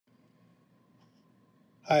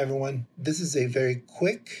Hi everyone, this is a very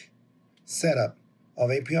quick setup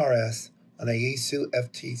of APRS on a Yaesu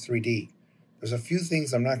FT3D. There's a few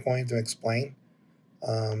things I'm not going to explain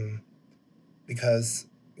because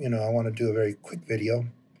I want to do a very quick video.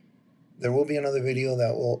 There will be another video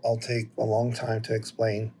that I'll take a long time to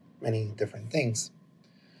explain many different things.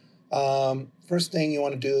 First thing you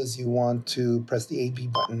want to do is you want to press the AB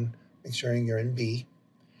button, make sure you're in B.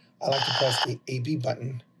 I like to press the AB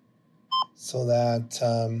button so that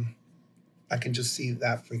I can just see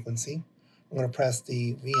that frequency. I'm going to press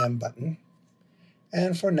the VM button.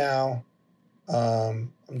 And for now,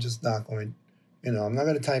 I'm just not going, I'm not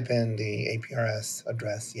going to type in the APRS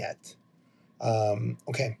address yet.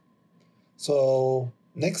 Okay. So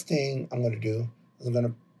next thing I'm going to do is I'm going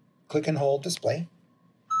to click and hold display.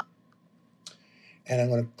 And I'm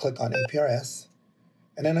going to click on APRS.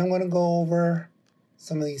 And then I'm going to go over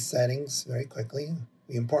some of these settings very quickly,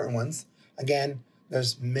 the important ones. Again,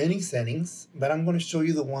 there's many settings, but I'm going to show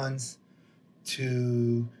you the ones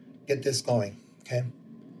to get this going, okay?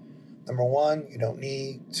 Number 1, you don't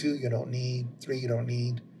need. 2, you don't need. 3, you don't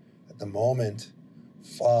need at the moment.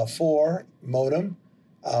 4, modem.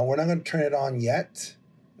 We're not going to turn it on yet.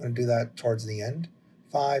 I'm going to do that towards the end.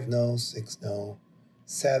 5, no. 6, no.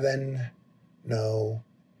 7, no.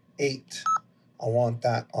 8, I want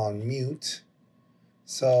that on mute.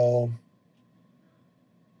 So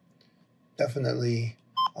definitely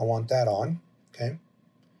I want that on, okay?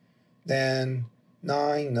 Then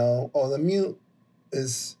 9, no. Oh, the mute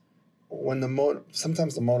is when the modem,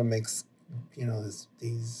 sometimes the modem makes,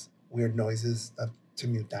 these weird noises to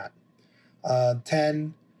mute that.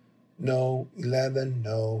 10, no. 11,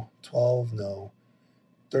 no. 12, no.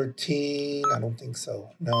 13, I don't think so,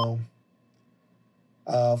 no.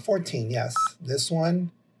 14, yes. This one,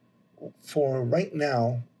 for right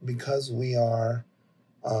now, because we are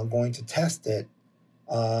going to test it,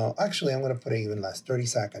 actually, I'm going to put it even less, 30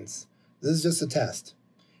 seconds. This is just a test.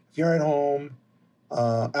 If you're at home,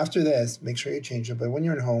 after this, make sure you change it. But when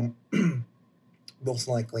you're at home, most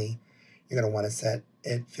likely, you're going to want to set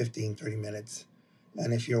it 15, 30 minutes.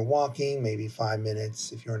 And if you're walking, maybe 5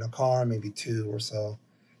 minutes. If you're in a car, maybe 2 or so.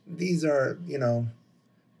 These are,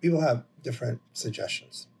 people have different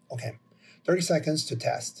suggestions. Okay, 30 seconds to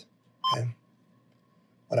test. Okay,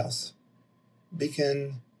 what else?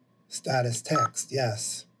 Beacon status text,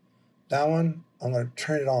 yes. That one, I'm going to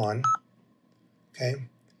turn it on, okay?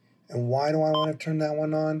 And why do I want to turn that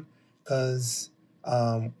one on? Because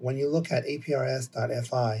when you look at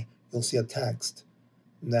aprs.fi, you'll see a text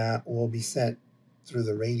that will be sent through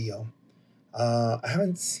the radio. I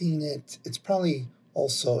haven't seen it. It's probably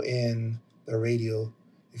also in the radio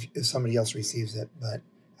if somebody else receives it, but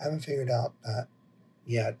I haven't figured out that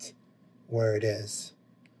yet where it is.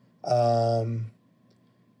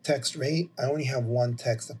 Text rate, I only have one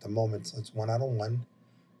text at the moment, so it's 1 out of 1.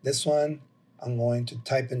 This one, I'm going to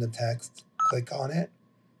type in the text, click on it,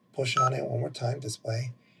 push on it one more time,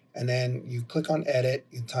 display, and then you click on edit,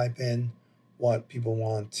 you type in what people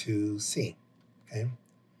want to see, okay?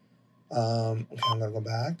 Okay, I'm gonna go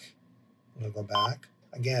back.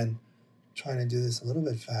 Again, trying to do this a little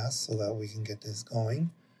bit fast so that we can get this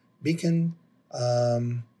going. Beacon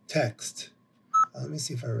text. Let me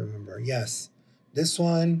see if I remember. Yes, this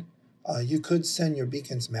one, you could send your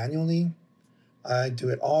beacons manually. I do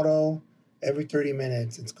it auto. Every 30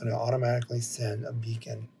 minutes, it's going to automatically send a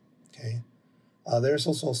beacon, okay? There's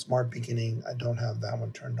also smart beaconing. I don't have that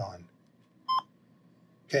one turned on.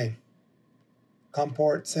 Okay. COM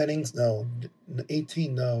port settings, no.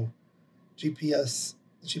 18, no. GPS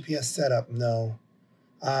setup, no.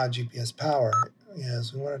 GPS power,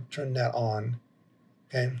 yes, we want to turn that on,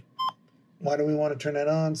 okay? Why do we want to turn that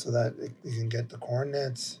on? So that we can get the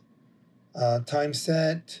coordinates. Time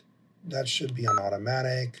set, that should be on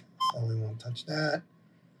automatic, so we won't touch that.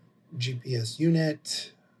 GPS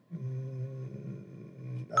unit, I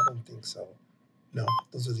don't think so. No,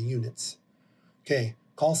 those are the units. Okay,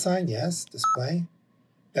 call sign, yes, display.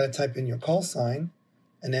 Got to type in your call sign,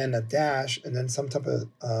 and then a dash, and then some type of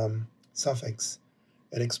suffix.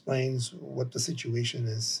 It explains what the situation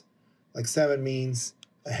is. Like 7 means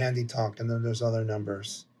a handy talk, and then there's other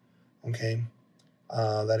numbers, okay,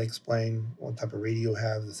 that explain what type of radio you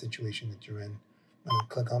have, the situation that you're in. I'm going to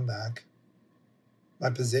click on back.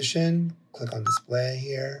 My position, click on display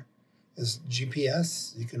here, is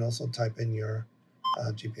GPS. You can also type in your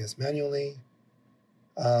GPS manually.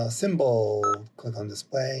 Symbol, click on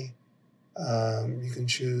display. You can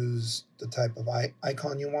choose the type of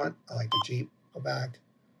icon you want. I like the Jeep, go back.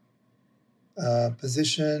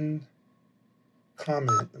 Position,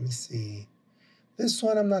 comment, let me see. This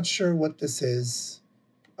one, I'm not sure what this is.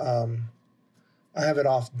 I have it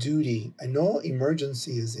off duty. I know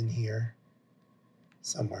emergency is in here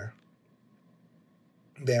somewhere.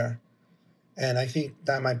 There. And I think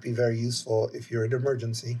that might be very useful if you're in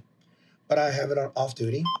emergency. But I have it on off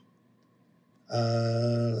duty.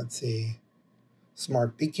 Let's see.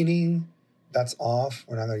 Smart beaconing, that's off.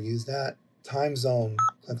 We're not going to use that. Time zone,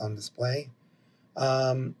 click on display.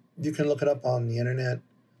 You can look it up on the internet,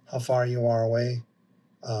 how far you are away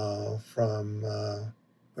from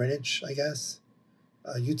Greenwich, I guess.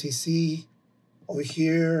 UTC over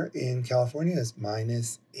here in California is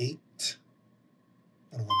 -8.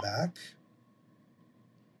 I'm going to go back.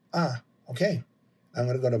 Okay. I'm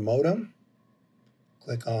going to go to modem.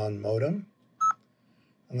 Click on modem.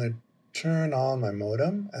 I'm going to turn on my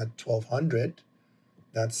modem at 1200.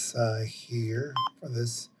 That's here for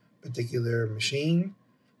this particular machine.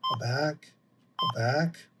 Go back, go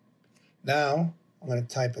back. Now I'm going to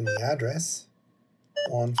type in the address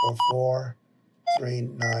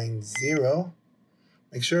 144.390.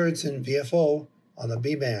 Make sure it's in VFO on the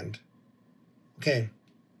B band. Okay,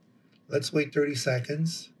 let's wait 30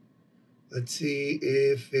 seconds. Let's see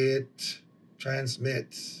if it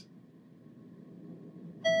transmits.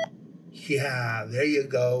 Yeah, there you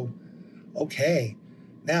go. Okay,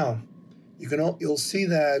 now you'll see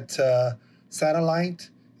that satellite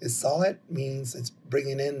is solid, means it's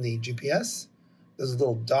bringing in the GPS. There's a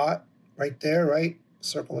little dot right there, right?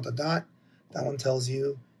 Circle with a dot. That one tells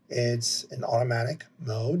you it's in automatic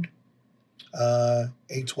mode.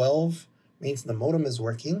 A12 means the modem is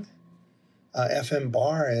working. FM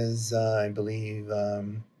bar is, I believe,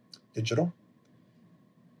 digital.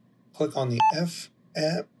 Click on the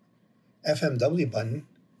FMW button.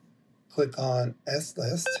 Click on S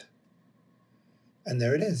list. And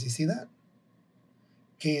there it is. You see that?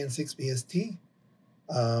 KN6BST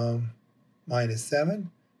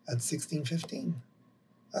 -7 at 1615.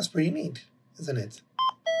 That's pretty neat, isn't it?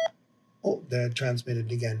 Oh, they're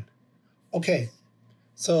transmitted again. Okay,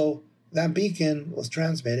 so that beacon was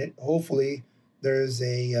transmitted. Hopefully there's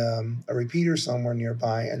a repeater somewhere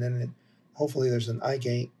nearby, and then hopefully there's an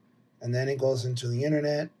iGate, and then it goes into the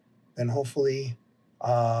internet. Then hopefully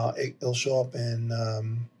it'll show up in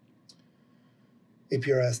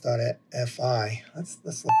APRS.fi. Let's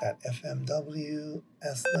look at FMW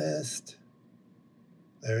S list.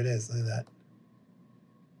 There it is. Look at that.